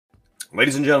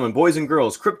Ladies and gentlemen, boys and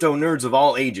girls, crypto nerds of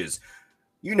all ages,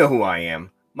 you know who I am.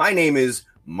 My name is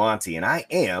Monty, and I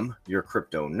am your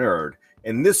crypto nerd.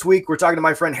 And this week, we're talking to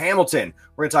my friend Hamilton.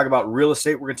 We're going to talk about real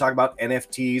estate. We're going to talk about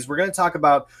NFTs. We're going to talk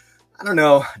about, I don't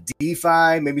know,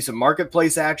 DeFi, maybe some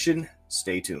marketplace action.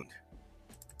 Stay tuned.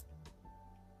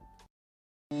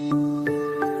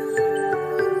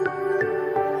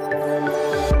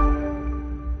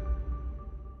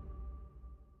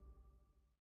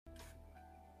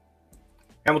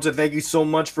 Hamilton, thank you so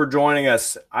much for joining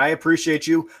us. I appreciate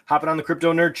you hopping on the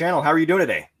Crypto Nerd channel. How are you doing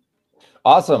today?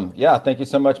 Awesome. Yeah, thank you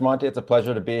so much, Monty. It's a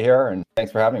pleasure to be here, and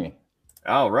thanks for having me.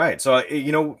 All right. So,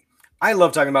 I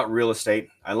love talking about real estate.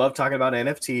 I love talking about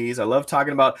NFTs. I love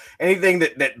talking about anything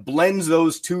that blends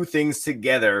those two things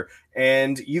together.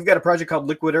 And you've got a project called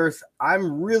Liquid Earth.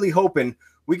 I'm really hoping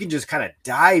we can just kind of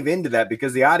dive into that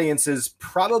because the audience is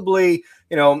probably,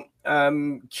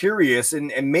 curious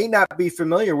and may not be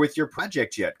familiar with your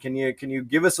project yet. Can you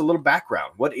give us a little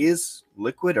background? What is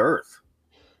Liquid Earth?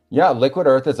 Yeah, Liquid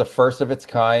Earth is a first of its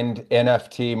kind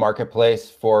NFT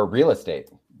marketplace for real estate.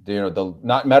 The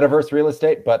not metaverse real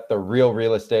estate, but the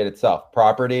real estate itself.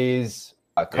 Properties,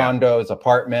 condos,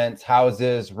 apartments,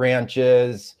 houses,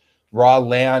 ranches, raw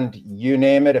land, you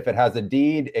name it. If it has a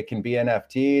deed, it can be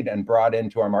NFT'd and brought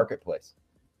into our marketplace.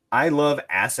 I love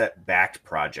asset-backed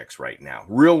projects right now.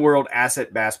 Real-world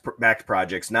asset-backed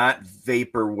projects, not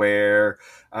vaporware.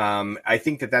 I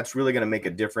think that's really going to make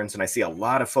a difference, and I see a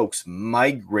lot of folks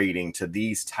migrating to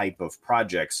these type of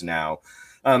projects now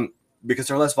because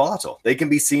they're less volatile. They can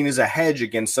be seen as a hedge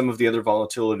against some of the other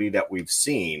volatility that we've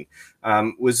seen.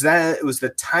 Was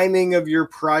the timing of your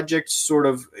project sort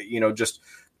of,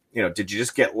 did you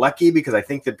just get lucky? Because I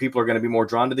think that people are going to be more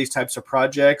drawn to these types of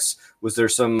projects. Was there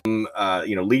some,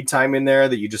 lead time in there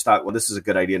that you just thought, well, this is a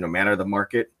good idea no matter the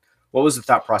market? What was the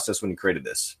thought process when you created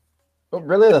this? Well,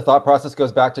 really, the thought process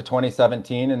goes back to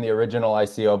 2017 in the original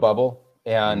ICO bubble.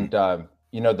 And,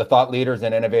 the thought leaders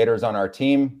and innovators on our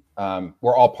team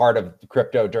were all part of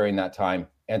crypto during that time.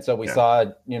 And so we saw,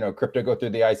 crypto go through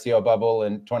the ICO bubble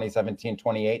in 2017,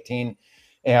 2018.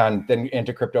 And then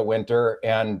into crypto winter.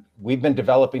 And we've been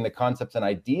developing the concepts and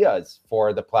ideas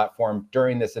for the platform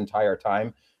during this entire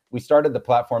time. We started the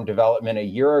platform development a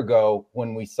year ago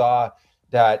when we saw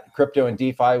that crypto and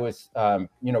DeFi was,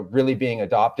 really being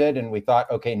adopted. And we thought,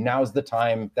 okay, now's the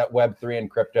time that Web3 and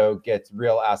crypto gets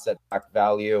real asset-backed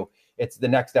value. It's the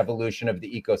next evolution of the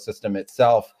ecosystem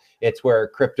itself. It's where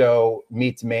crypto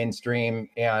meets mainstream.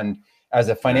 And as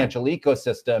a financial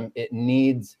ecosystem, it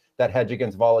needs that hedge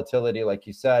against volatility, like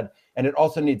you said. And it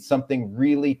also needs something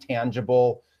really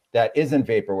tangible that isn't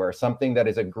vaporware, something that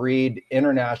is agreed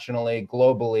internationally,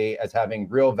 globally as having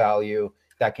real value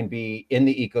that can be in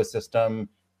the ecosystem,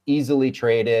 easily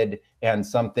traded, and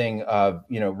something of,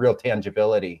 real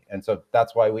tangibility. And so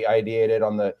that's why we ideated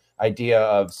on the idea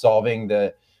of solving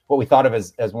what we thought of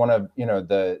as one of,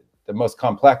 the most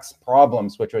complex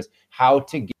problems, which was how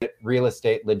to get real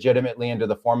estate legitimately into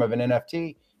the form of an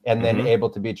NFT and then able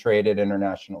to be traded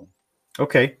internationally.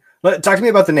 Okay. Talk to me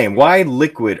about the name. Why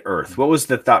Liquid Earth? What was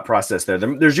the thought process there?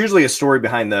 There's usually a story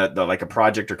behind the like a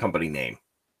project or company name.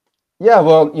 Yeah,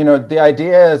 well, the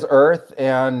idea is Earth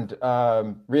and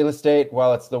real estate.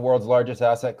 While it's the world's largest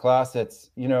asset class,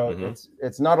 it's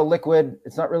it's not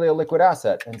really a liquid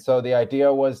asset. And so the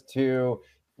idea was to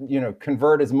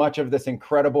convert as much of this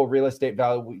incredible real estate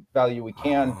value we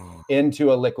can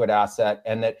into a liquid asset,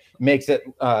 and that makes it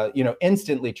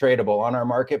instantly tradable on our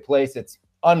marketplace. It's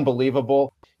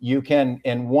unbelievable. You can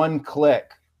in one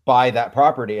click buy that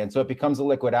property, and so it becomes a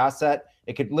liquid asset.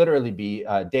 It could literally be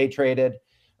day traded.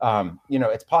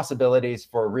 It's possibilities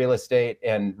for real estate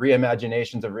and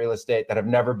reimaginations of real estate that have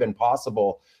never been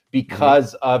possible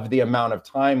because of the amount of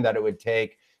time that it would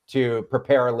take to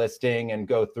prepare a listing and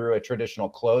go through a traditional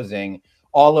closing.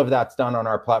 All of that's done on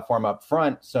our platform up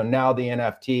front. So now the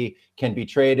NFT can be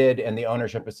traded and the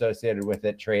ownership associated with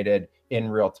it traded in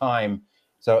real time.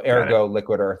 So ergo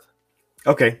Liquid Earth.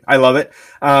 Okay, I love it.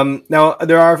 Now,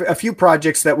 there are a few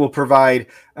projects that will provide,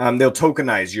 they'll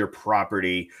tokenize your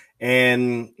property.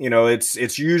 And,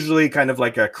 it's usually kind of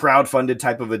like a crowdfunded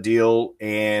type of a deal.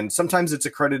 And sometimes it's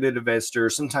accredited investor,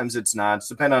 sometimes it's not. It's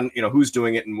depending on, who's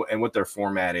doing it and what their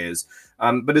format is.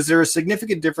 But is there a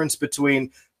significant difference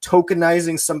between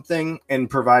tokenizing something and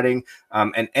providing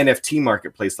an NFT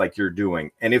marketplace like you're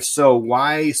doing? And if so,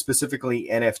 why specifically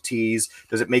NFTs?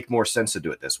 Does it make more sense to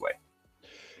do it this way?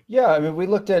 Yeah, I mean, we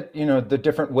looked at, the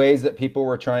different ways that people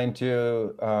were trying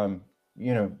to,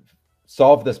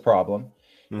 solve this problem.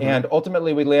 And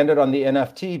ultimately, we landed on the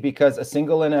NFT because a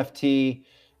single NFT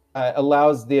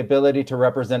allows the ability to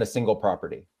represent a single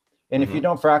property. And if you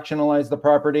don't fractionalize the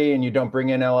property and you don't bring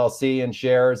in LLC and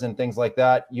shares and things like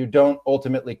that, you don't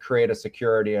ultimately create a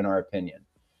security, in our opinion.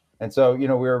 And so, we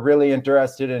were really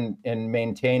interested in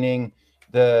maintaining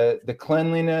the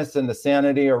cleanliness and the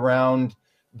sanity around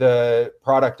the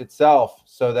product itself,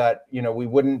 so that we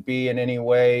wouldn't be in any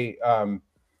way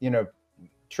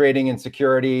trading in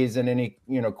securities in any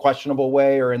questionable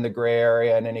way or in the gray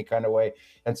area in any kind of way.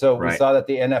 And so we saw that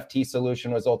the NFT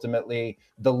solution was ultimately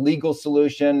the legal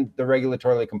solution, the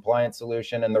regulatorily compliant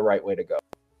solution, and the right way to go.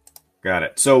 Got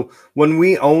it. So when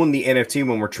we own the NFT,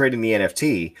 when we're trading the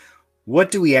NFT,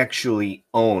 what do we actually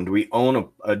own? Do we own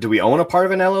a part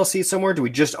of an LLC somewhere? Do we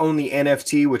just own the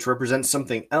NFT, which represents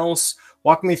something else?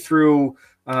 Walk me through,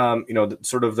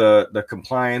 sort of the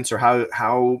compliance, or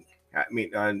how. I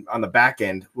mean, on the back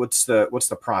end, what's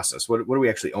the process? What are we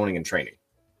actually owning and trading?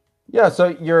 Yeah,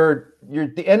 so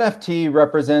the NFT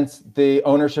represents the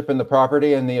ownership in the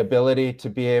property and the ability to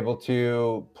be able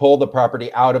to pull the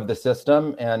property out of the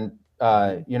system and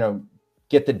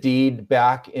get the deed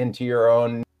back into your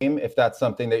own name if that's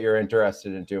something that you're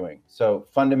interested in doing. So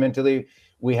fundamentally,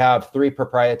 we have 3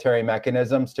 proprietary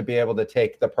mechanisms to be able to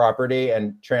take the property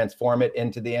and transform it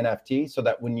into the NFT, so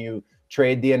that when you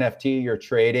trade the NFT, you're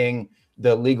trading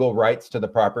the legal rights to the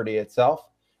property itself.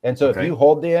 And so if you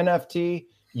hold the NFT,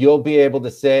 you'll be able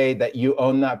to say that you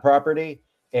own that property,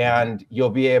 and you'll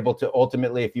be able to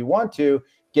ultimately, if you want to,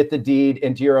 get the deed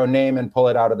into your own name and pull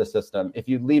it out of the system. If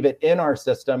you leave it in our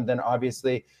system, then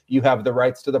obviously you have the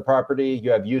rights to the property,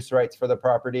 you have use rights for the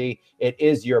property, it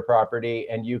is your property,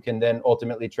 and you can then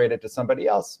ultimately trade it to somebody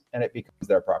else and it becomes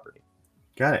their property.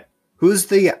 Got it. Who's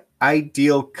the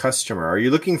ideal customer? Are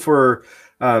you looking for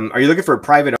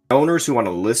private owners who want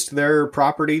to list their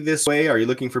property this way? Are you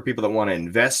looking for people that want to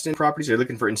invest in properties? Are you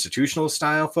looking for institutional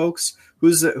style folks?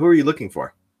 Who are you looking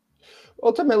for?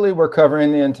 Ultimately, we're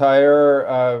covering the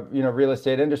entire real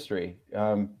estate industry.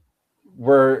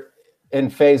 We're in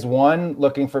phase 1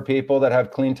 looking for people that have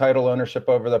clean title ownership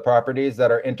over the properties, that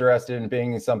are interested in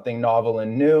being something novel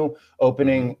and new,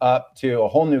 opening up to a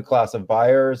whole new class of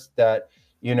buyers that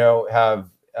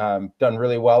have done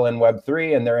really well in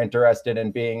Web3, and they're interested in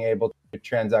being able to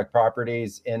transact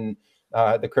properties in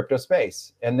the crypto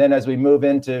space. And then as we move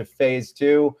into phase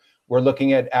 2, we're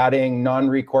looking at adding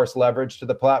non-recourse leverage to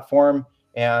the platform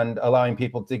and allowing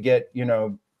people to get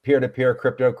peer-to-peer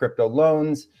crypto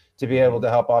loans to be able to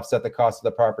help offset the cost of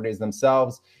the properties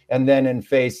themselves. And then in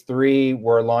phase 3,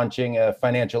 we're launching a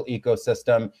financial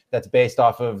ecosystem that's based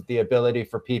off of the ability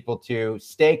for people to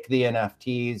stake the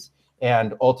NFTs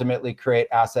and ultimately create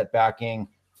asset backing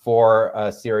for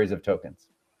a series of tokens.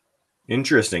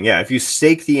 Interesting. Yeah. If you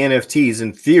stake the NFTs,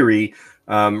 in theory,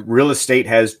 real estate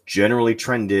has generally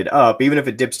trended up. Even if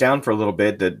it dips down for a little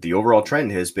bit, the overall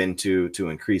trend has been to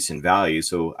increase in value.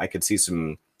 So I could see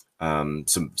some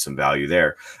value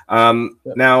there.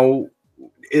 Now,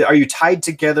 are you tied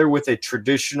together with a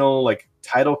traditional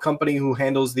title company who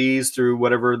handles these through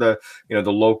whatever the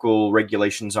local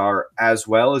regulations are as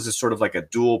well? Is this sort of like a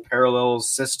dual parallel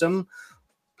system?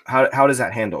 How does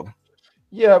that handled?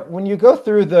 Yeah, when you go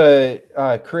through the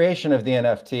creation of the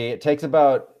NFT, it takes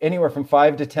about anywhere from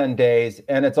 5 to 10 days,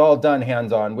 and it's all done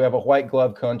hands-on. We have a white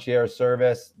glove concierge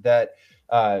service that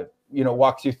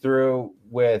walks you through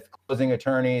with closing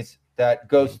attorneys, that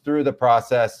goes through the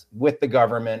process with the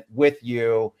government, with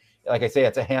you. Like I say,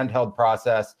 it's a handheld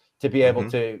process to be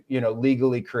able to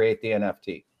legally create the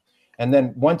NFT. And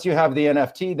then once you have the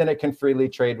NFT, then it can freely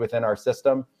trade within our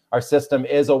system. Our system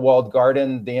is a walled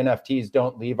garden. The NFTs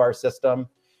don't leave our system.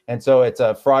 And so it's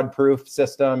a fraud-proof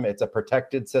system. It's a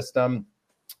protected system.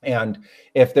 And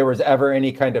if there was ever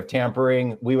any kind of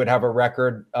tampering, we would have a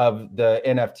record of the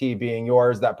NFT being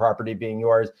yours, that property being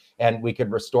yours, and we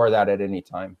could restore that at any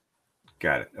time.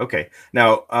 Got it. Okay.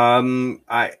 Now, are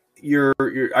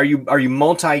you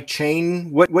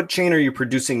multi-chain? What chain are you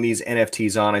producing these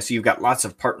NFTs on? I see you've got lots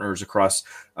of partners across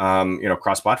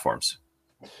cross platforms.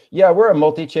 Yeah, we're a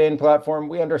multi-chain platform.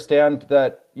 We understand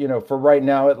that, for right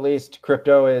now, at least,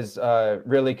 crypto is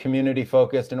really community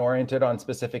focused and oriented on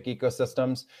specific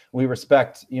ecosystems. We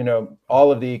respect,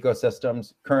 all of the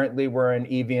ecosystems. Currently, we're an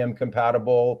EVM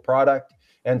compatible product.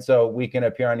 And so we can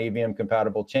appear on EVM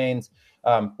compatible chains.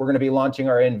 We're going to be launching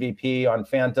our MVP on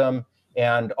Phantom,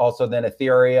 and also then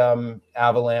Ethereum,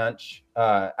 Avalanche,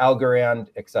 Algorand,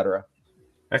 etc.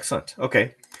 Excellent.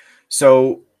 Okay.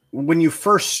 So when you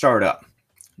first start up,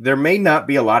 there may not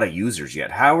be a lot of users yet.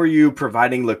 How are you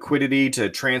providing liquidity to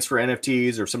transfer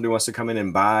NFTs, or if somebody wants to come in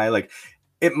and buy?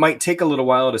 It might take a little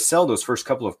while to sell those first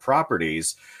couple of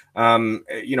properties.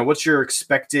 What's your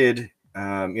expected,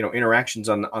 interactions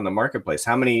on the marketplace?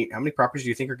 How many properties do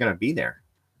you think are going to be there?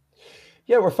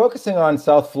 Yeah, we're focusing on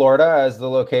South Florida as the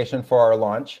location for our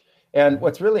launch. And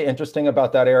what's really interesting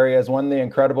about that area is one, the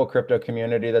incredible crypto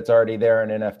community that's already there, an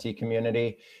NFT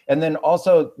community, and then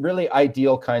also really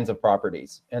ideal kinds of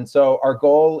properties. And so our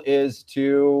goal is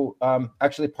to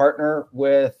actually partner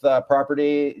with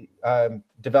property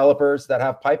developers that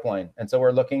have pipeline. And so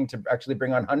we're looking to actually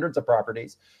bring on hundreds of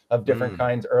properties of different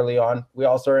kinds early on. We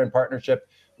also are in partnership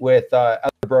with other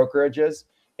brokerages.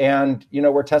 And,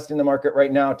 we're testing the market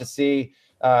right now to see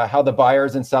how the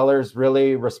buyers and sellers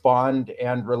really respond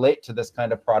and relate to this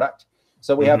kind of product.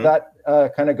 So we have that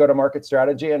kind of go-to-market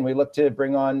strategy, and we look to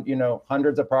bring on,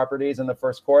 hundreds of properties in the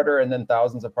first quarter and then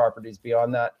thousands of properties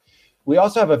beyond that. We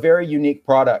also have a very unique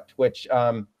product, which,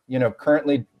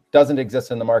 currently doesn't exist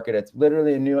in the market. It's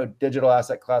literally a new digital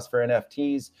asset class for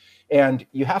NFTs. And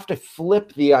you have to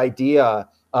flip the idea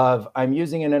of I'm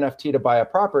using an NFT to buy a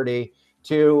property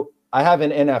to I have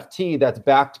an NFT that's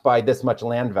backed by this much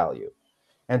land value.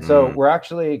 And so we're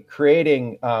actually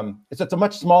creating, it's a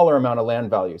much smaller amount of land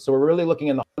value. So we're really looking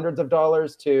in the hundreds of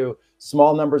dollars to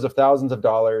small numbers of thousands of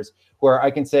dollars, where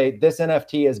I can say this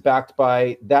NFT is backed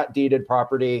by that deeded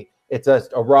property. It's a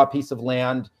raw piece of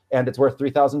land and it's worth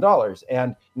 $3,000.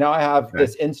 And now I have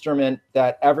this instrument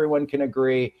that everyone can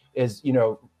agree is,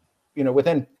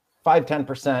 within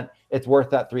 5-10%, it's worth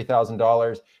that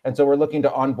 $3,000. And so we're looking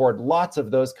to onboard lots of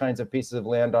those kinds of pieces of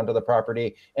land onto the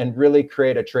property and really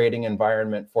create a trading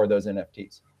environment for those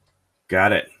NFTs.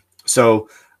 Got it. So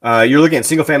you're looking at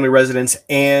single family residence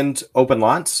and open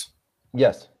lots?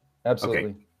 Yes, absolutely.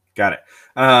 Okay. Got it.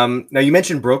 Now you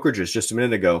mentioned brokerages just a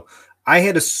minute ago. I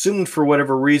had assumed for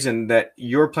whatever reason that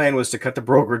your plan was to cut the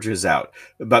brokerages out,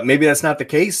 but maybe that's not the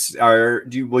case.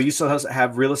 Will you still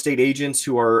have real estate agents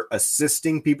who are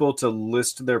assisting people to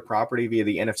list their property via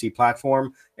the NFT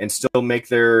platform and still make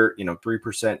their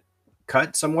 3%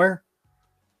 cut somewhere?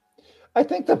 I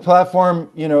think the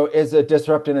platform, is a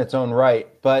disrupt in its own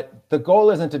right, but the goal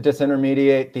isn't to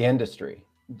disintermediate the industry.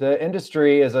 The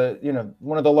industry is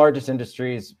one of the largest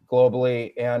industries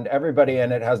globally, and everybody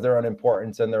in it has their own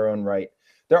importance and their own right.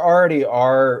 There already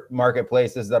are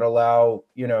marketplaces that allow,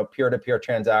 peer-to-peer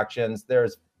transactions.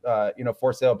 There's,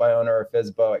 for sale by owner or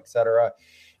FSBO, et cetera.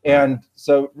 And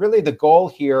so really the goal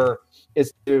here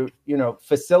is to,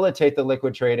 facilitate the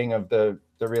liquid trading of the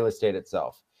real estate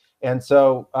itself. And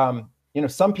so,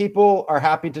 some people are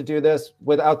happy to do this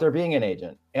without there being an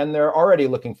agent, and they're already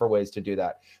looking for ways to do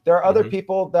that. There are other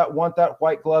people that want that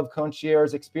white glove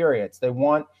concierge experience. They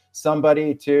want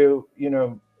somebody to,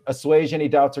 assuage any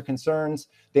doubts or concerns.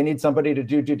 They need somebody to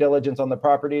do due diligence on the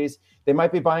properties. They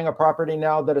might be buying a property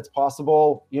now that it's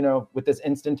possible, with this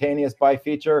instantaneous buy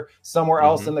feature somewhere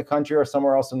else in the country or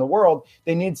somewhere else in the world.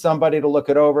 They need somebody to look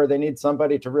it over. They need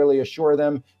somebody to really assure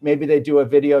them. Maybe they do a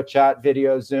video chat,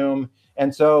 video Zoom.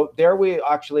 And so there we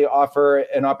actually offer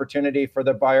an opportunity for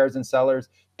the buyers and sellers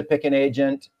to pick an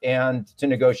agent and to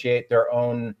negotiate their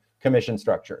own commission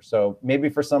structure. So maybe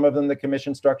for some of them, the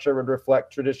commission structure would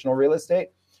reflect traditional real estate.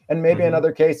 And maybe in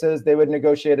other cases, they would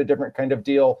negotiate a different kind of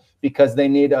deal because they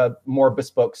need a more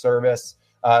bespoke service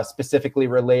specifically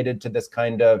related to this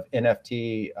kind of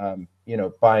NFT,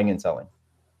 buying and selling.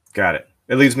 Got it.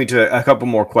 It leads me to a couple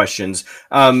more questions.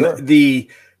 Sure.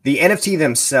 The NFT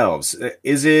themselves,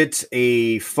 is it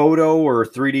a photo or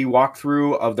 3D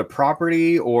walkthrough of the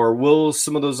property, or will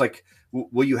some of those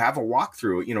will you have a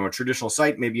walkthrough? A traditional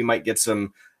site, maybe you might get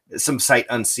some sight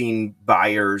unseen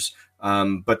buyers,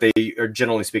 but they are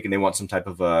generally speaking, they want some type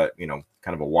of kind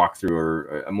of a walkthrough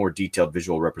or a more detailed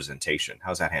visual representation.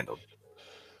 How's that handled?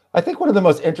 I think one of the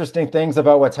most interesting things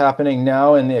about what's happening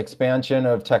now in the expansion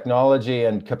of technology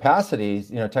and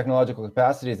capacities, technological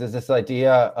capacities, is this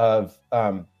idea of,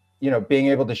 being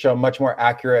able to show much more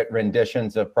accurate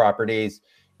renditions of properties,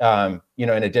 in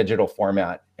a digital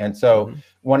format. And so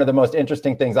one of the most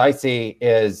interesting things I see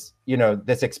is,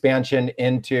 this expansion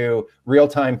into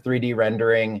real-time 3D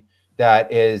rendering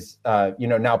that is,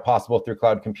 now possible through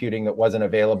cloud computing that wasn't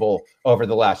available over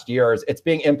the last years. It's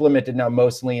being implemented now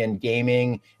mostly in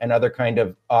gaming and other kind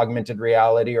of augmented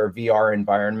reality or VR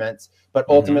environments. But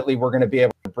ultimately, we're going to be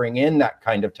able to bring in that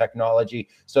kind of technology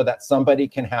so that somebody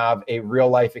can have a real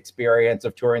life experience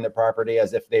of touring the property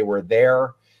as if they were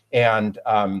there. And,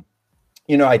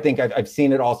 I think I've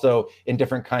seen it also in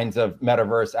different kinds of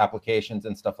metaverse applications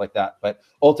and stuff like that. But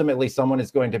ultimately, someone is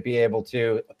going to be able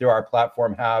to, through our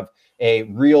platform, have a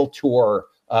real tour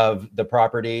of the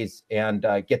properties and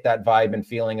get that vibe and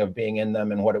feeling of being in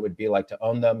them and what it would be like to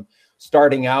own them.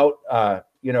 Starting out,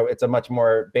 it's a much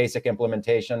more basic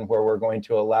implementation where we're going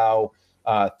to allow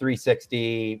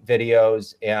 360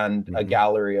 videos and a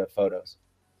gallery of photos.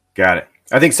 Got it.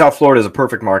 I think South Florida is a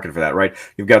perfect market for that, right?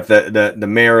 You've got the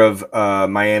mayor of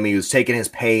Miami who's taken his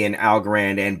pay in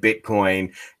Algorand and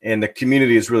Bitcoin, and the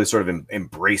community has really sort of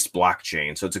embraced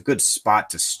blockchain. So it's a good spot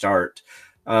to start.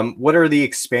 What are the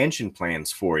expansion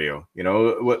plans for you? You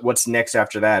know, what's next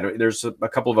after that? There's a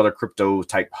couple of other crypto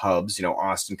type hubs. You know,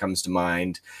 Austin comes to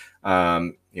mind.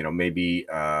 You know, maybe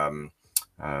I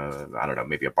don't know,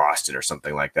 maybe a Boston or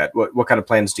something like that. What kind of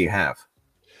plans do you have?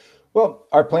 Well,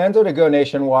 our plans are to go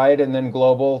nationwide and then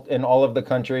global in all of the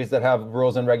countries that have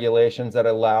rules and regulations that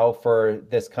allow for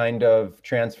this kind of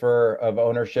transfer of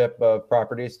ownership of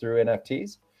properties through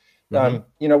NFTs.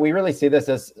 You know, we really see this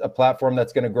as a platform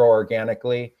that's going to grow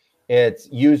organically. It's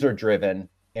user driven.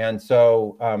 And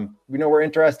so, you know, we're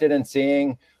interested in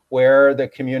seeing where the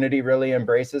community really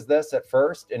embraces this at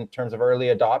first in terms of early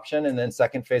adoption, and then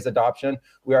second phase adoption.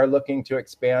 We are looking to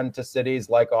expand to cities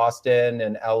like Austin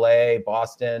and LA,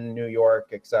 Boston, New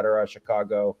York, et cetera,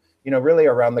 Chicago, you know, really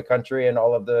around the country and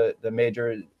all of the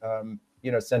major,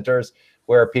 you know, centers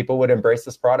where people would embrace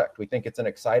this product. We think it's an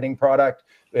exciting product.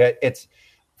 It's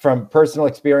from personal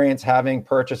experience, having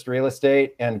purchased real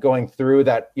estate and going through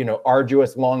that, you know,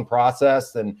 arduous, long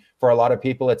process. And for a lot of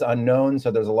people, it's unknown. So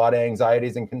there's a lot of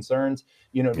anxieties and concerns,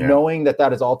 you know, knowing that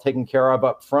that is all taken care of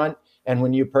up front. And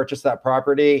when you purchase that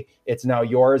property, it's now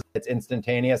yours. It's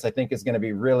instantaneous. I think is going to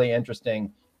be really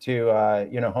interesting to,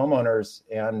 you know, homeowners.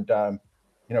 And,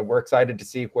 you know, we're excited to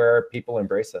see where people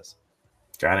embrace this.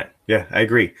 Got it. Yeah, I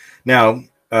agree. Now,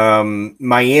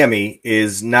 Miami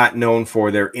is not known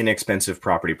for their inexpensive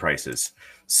property prices.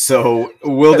 So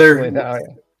will there,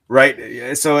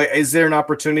 right? So is there an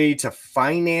opportunity to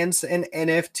finance an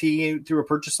NFT through a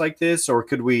purchase like this, or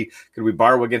could we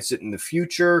borrow against it in the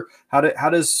future? How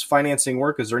does financing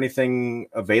work? Is there anything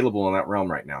available in that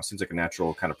realm right now? Seems like a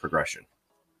natural kind of progression.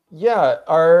 Yeah,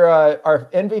 our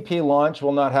MVP launch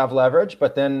will not have leverage,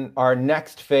 but then our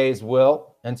next phase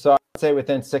will. And so I'd say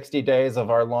within 60 days of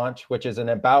our launch, which is in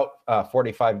about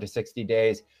 45 to 60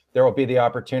 days, there will be the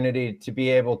opportunity to be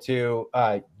able to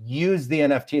use the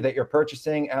NFT that you're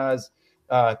purchasing as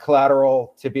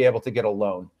collateral to be able to get a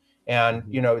loan. And,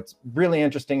 you know, it's really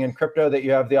interesting in crypto that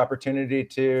you have the opportunity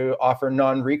to offer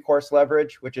non-recourse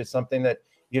leverage, which is something that,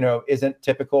 you know, isn't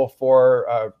typical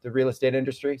for the real estate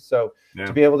industry. So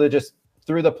to be able to just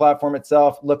through the platform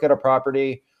itself, look at a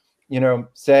property, you know,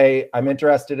 say, I'm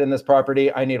interested in this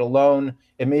property, I need a loan,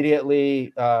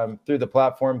 immediately through the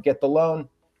platform, get the loan,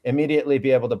 immediately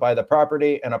be able to buy the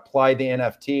property and apply the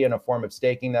NFT in a form of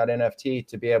staking that NFT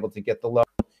to be able to get the loan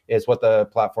is what the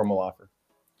platform will offer.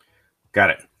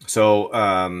 Got it. So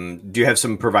do you have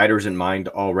some providers in mind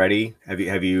already?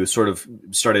 Have you sort of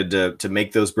started to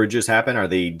make those bridges happen? Are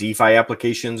they DeFi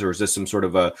applications, or is this some sort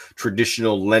of a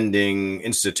traditional lending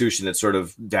institution that's sort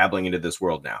of dabbling into this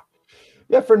world now?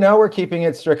 Yeah, for now we're keeping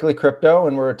it strictly crypto,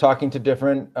 and we're talking to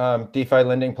different DeFi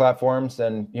lending platforms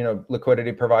and, you know,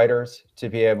 liquidity providers to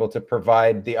be able to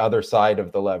provide the other side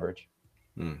of the leverage.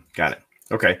 Got it.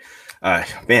 Okay.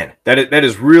 Man, that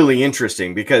is really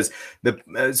interesting, because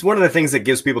it's one of the things that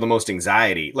gives people the most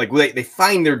anxiety. Like they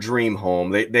find their dream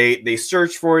home, they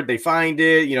search for it, they find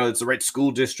it, you know, it's the right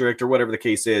school district or whatever the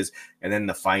case is. And then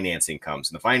the financing comes,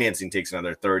 and the financing takes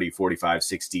another 30, 45,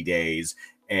 60 days.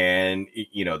 And,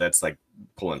 you know, that's like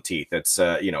pulling teeth. That's,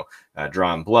 you know,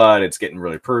 drawing blood. It's getting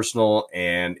really personal.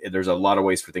 And there's a lot of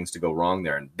ways for things to go wrong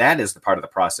there. And that is the part of the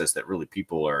process that really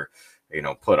people are, you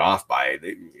know, put off by,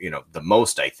 you know, the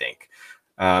most, I think.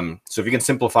 So if you can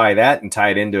simplify that and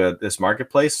tie it into this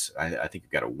marketplace, I think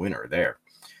you've got a winner there.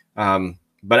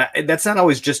 But that's not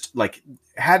always just like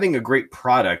having a great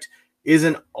product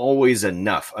isn't always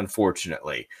enough,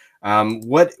 unfortunately.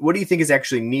 What do you think is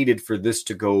actually needed for this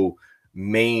to go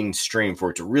mainstream, for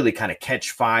it to really kind of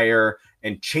catch fire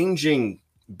and changing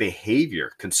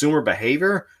behavior, consumer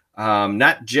behavior?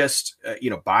 Not just, you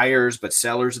know, buyers, but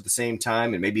sellers at the same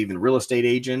time, and maybe even real estate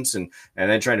agents, and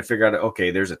then trying to figure out,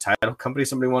 okay, there's a title company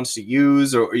somebody wants to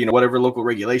use, or, you know, whatever local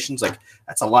regulations. Like,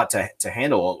 that's a lot to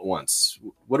handle all at once.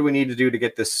 What do we need to do to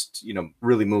get this, you know,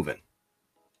 really moving?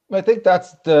 I think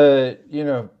that's the, you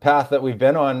know, path that we've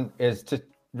been on, is to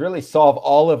really solve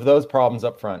all of those problems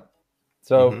up front.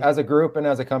 So as a group and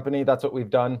as a company, that's what we've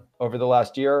done over the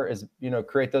last year, is, you know,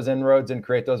 create those inroads and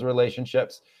create those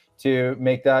relationships to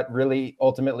make that really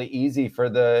ultimately easy for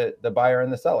the buyer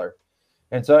and the seller.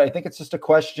 And so I think it's just a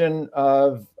question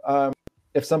of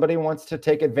if somebody wants to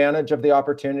take advantage of the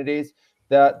opportunities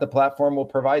that the platform will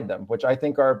provide them, which I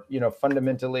think are, you know,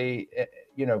 fundamentally,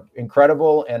 you know,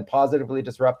 incredible and positively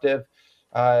disruptive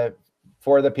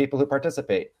for the people who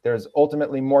participate. There's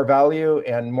ultimately more value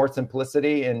and more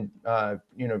simplicity in,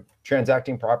 you know,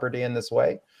 transacting property in this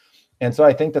way. And so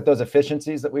I think that those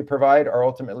efficiencies that we provide are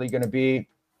ultimately going to be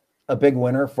a big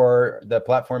winner for the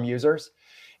platform users.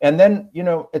 And then,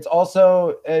 it's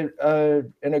also a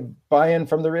buy-in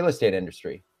from the real estate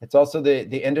industry. It's also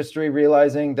the industry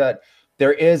realizing that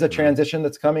there is a transition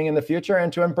that's coming in the future,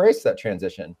 and to embrace that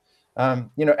transition.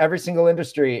 Every single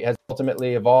industry has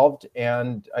ultimately evolved,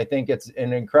 and I think it's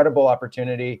an incredible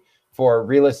opportunity for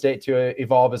real estate to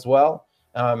evolve as well.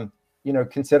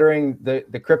 Considering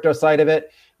the crypto side of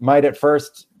it might at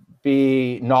first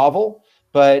be novel,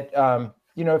 but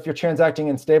if you're transacting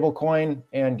in stablecoin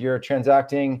and you're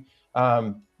transacting,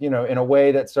 in a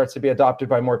way that starts to be adopted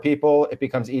by more people, it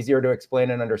becomes easier to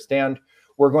explain and understand.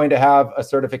 We're going to have a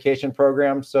certification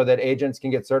program so that agents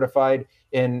can get certified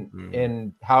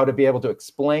in how to be able to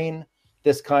explain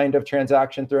this kind of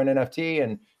transaction through an NFT,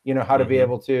 and how to be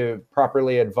able to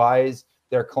properly advise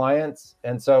their clients.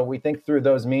 And so we think through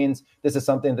those means, this is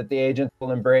something that the agents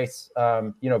will embrace,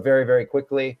 very, very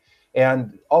quickly.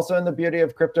 And also, in the beauty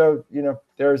of crypto,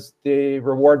 there's the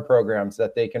reward programs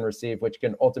that they can receive, which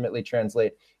can ultimately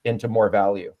translate into more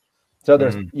value. So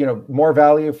there's, more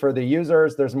value for the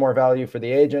users, there's more value for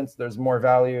the agents, there's more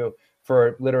value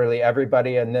for literally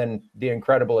everybody, and then the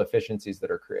incredible efficiencies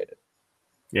that are created.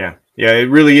 Yeah, it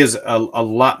really is a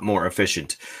lot more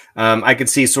efficient. I could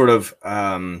see sort of,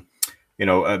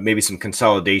 maybe some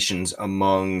consolidations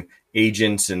among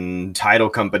agents and title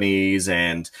companies,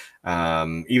 and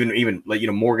even like,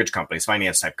 mortgage companies,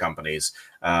 finance type companies.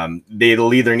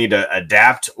 They'll either need to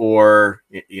adapt, or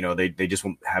they just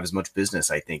won't have as much business,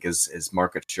 I think, as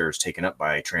market share is taken up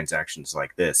by transactions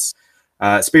like this.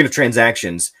 Speaking of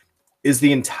transactions, is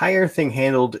the entire thing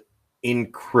handled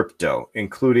in crypto,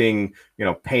 including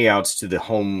payouts to the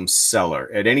home seller?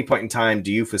 At any point in time,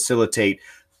 do you facilitate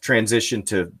transition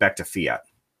back to fiat?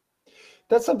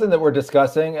 That's something that we're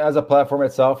discussing. As a platform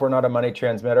itself, we're not a money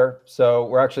transmitter. So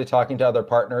we're actually talking to other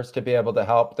partners to be able to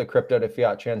help the crypto to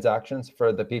fiat transactions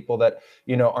for the people that,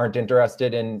 aren't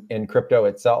interested in crypto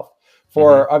itself.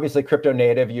 For obviously crypto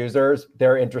native users,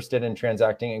 they're interested in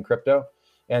transacting in crypto.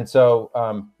 And so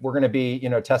we're going to be,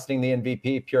 testing the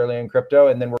MVP purely in crypto.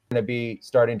 And then we're going to be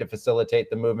starting to facilitate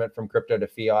the movement from crypto to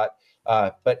fiat,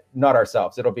 but not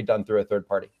ourselves. It'll be done through a third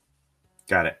party.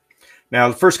 Got it. Now,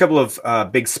 the first couple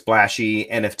of big splashy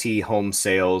NFT home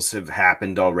sales have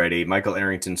happened already. Michael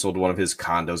Arrington sold one of his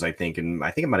condos, I think, and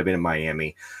I think it might have been in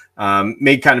Miami.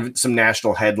 Made kind of some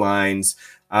national headlines.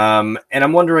 And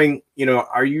I'm wondering,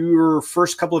 are your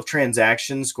first couple of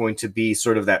transactions going to be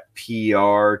sort of that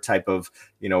PR type of,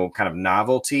 kind of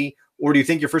novelty? Or do you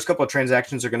think your first couple of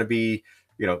transactions are going to be,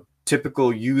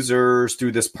 typical users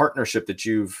through this partnership that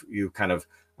you've kind of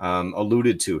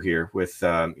alluded to here with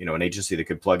an agency that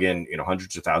could plug in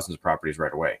hundreds of thousands of properties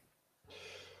right away?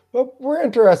 Well, we're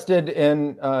interested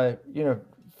in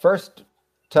first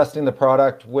testing the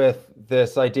product with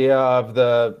this idea of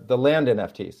the land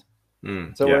NFTs.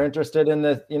 We're interested in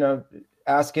the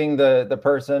asking the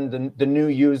person, the new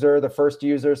user, the first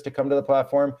users to come to the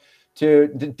platform to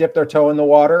dip their toe in the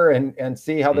water and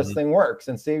see how this thing works,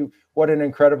 and see what an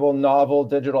incredible novel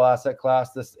digital asset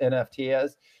class this NFT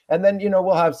is. And then,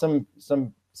 we'll have some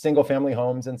single family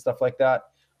homes and stuff like that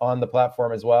on the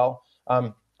platform as well.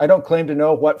 I don't claim to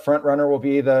know what front runner will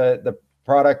be the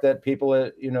product that people,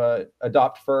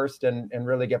 adopt first and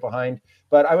really get behind.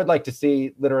 But I would like to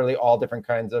see literally all different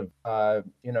kinds of,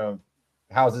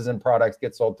 houses and products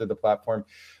get sold through the platform.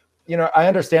 I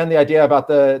understand the idea about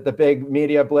the big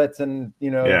media blitz and,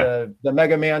 the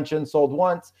mega mansion sold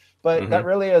once, but that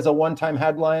really is a one-time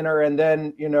headliner. And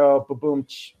then, boom,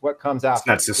 what comes after? It's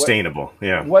not sustainable.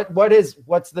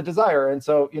 What's the desire? And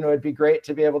so, it'd be great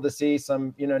to be able to see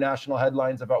some, national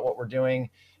headlines about what we're doing.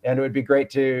 And it would be great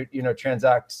to,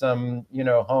 transact some,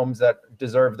 homes that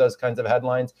deserve those kinds of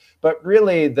headlines. But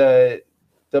really the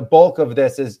bulk of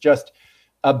this is just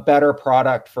a better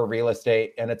product for real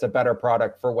estate, and it's a better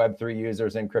product for Web3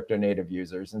 users and crypto native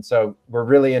users. And so we're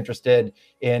really interested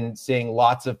in seeing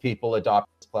lots of people adopt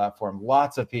this platform,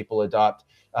 lots of people adopt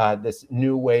this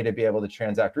new way to be able to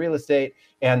transact real estate,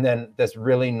 and then this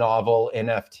really novel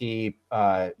NFT,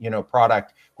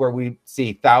 product where we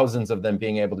see thousands of them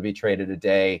being able to be traded a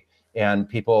day, and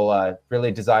people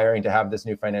really desiring to have this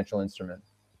new financial instrument.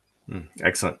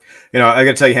 Excellent. I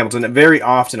got to tell you, Hamilton, that very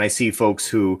often I see folks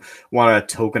who want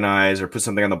to tokenize or put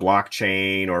something on the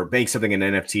blockchain or make something an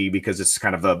NFT because it's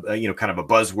kind of a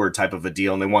buzzword type of a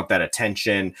deal, and they want that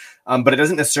attention. But it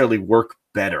doesn't necessarily work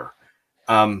better.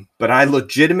 But I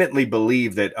legitimately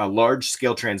believe that a large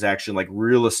scale transaction like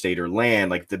real estate or land,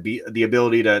 like the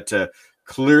ability to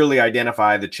clearly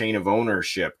identify the chain of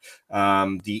ownership,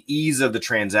 the ease of the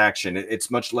transaction. It's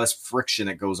much less friction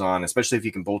that goes on, especially if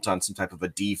you can bolt on some type of a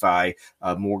DeFi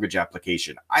mortgage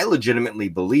application. I legitimately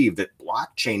believe that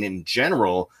blockchain in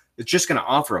general is just going to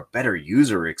offer a better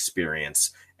user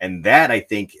experience. And that, I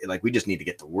think, like, we just need to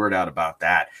get the word out about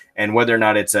that. And whether or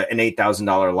not it's an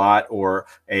 $8,000 lot or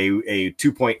a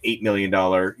 $2.8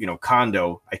 million,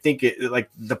 condo, I think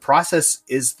the process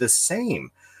is the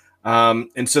same.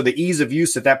 And so the ease of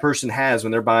use that person has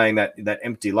when they're buying that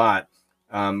empty lot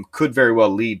could very well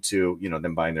lead to,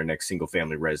 them buying their next single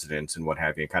family residence and what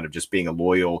have you, and kind of just being a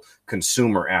loyal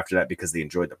consumer after that because they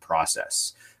enjoyed the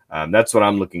process. That's what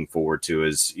I'm looking forward to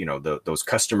is, those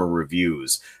customer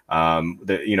reviews.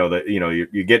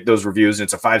 You get those reviews and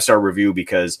it's a 5-star review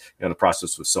because the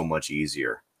process was so much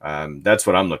easier. That's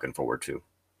what I'm looking forward to.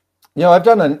 I've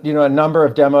done a number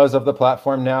of demos of the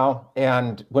platform now,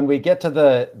 and when we get to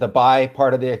the buy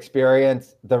part of the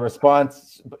experience, the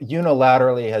response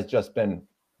unilaterally has just been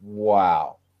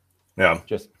wow. Yeah,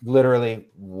 just literally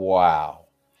wow.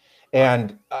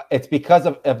 And it's because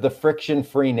of the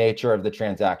friction-free nature of the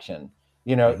transaction.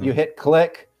 You hit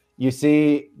click, you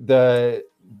see the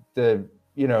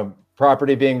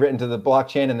property being written to the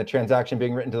blockchain and the transaction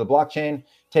being written to the blockchain.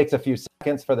 Takes a few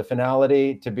seconds for the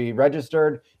finality to be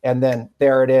registered, and then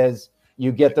there it is.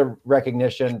 You get the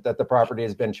recognition that the property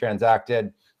has been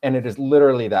transacted, and it is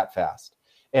literally that fast.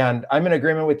 And I'm in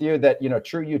agreement with you that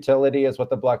true utility is what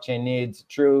the blockchain needs.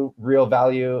 True real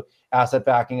value asset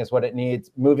backing is what it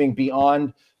needs. Moving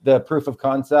beyond the proof of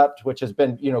concept, which has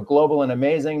been global and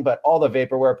amazing, but all the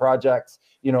vaporware projects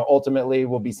ultimately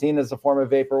will be seen as a form of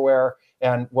vaporware.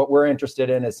 And what we're interested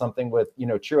in is something with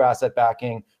true asset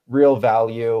backing, real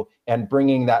value, and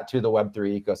bringing that to the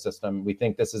Web3 ecosystem. We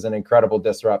think this is an incredible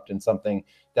disrupt and something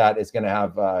that is going to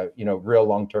have real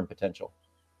long-term potential.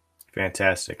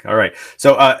 Fantastic. All right.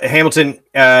 So, Hamilton,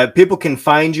 people can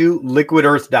find you,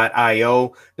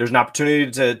 liquidearth.io. There's an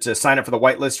opportunity to sign up for the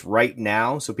whitelist right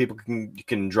now. So people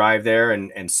can drive there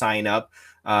and sign up.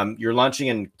 You're launching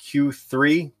in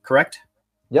Q3, correct?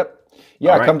 Yep.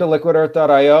 Yeah. Right. Come to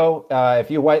liquidearth.io. If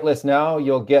you whitelist now,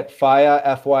 you'll get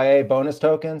FYA bonus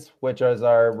tokens, which is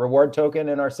our reward token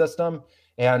in our system.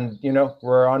 And,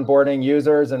 we're onboarding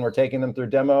users and we're taking them through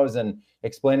demos and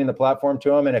explaining the platform to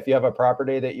them. And if you have a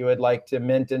property that you would like to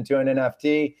mint into an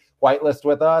NFT, whitelist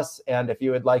with us. And if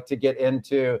you would like to get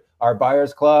into our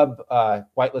buyers club,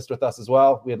 whitelist with us as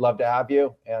well. We'd love to have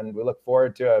you. And we look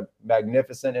forward to a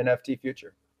magnificent NFT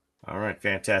future. All right,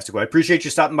 fantastic. Well, I appreciate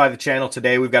you stopping by the channel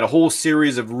today. We've got a whole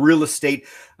series of real estate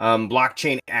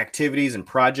blockchain activities and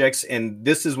projects, and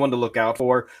this is one to look out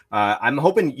for. I'm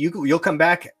hoping you'll come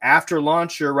back after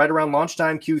launch or right around launch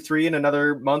time, Q3, in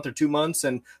another month or 2 months,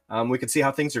 and we can see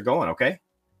how things are going, okay?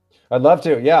 I'd love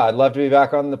to. Yeah, I'd love to be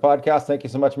back on the podcast. Thank you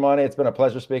so much, Monty. It's been a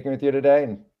pleasure speaking with you today,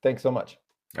 and thanks so much.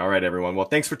 All right, everyone. Well,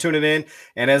 thanks for tuning in,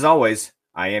 and as always,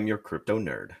 I am your crypto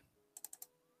nerd.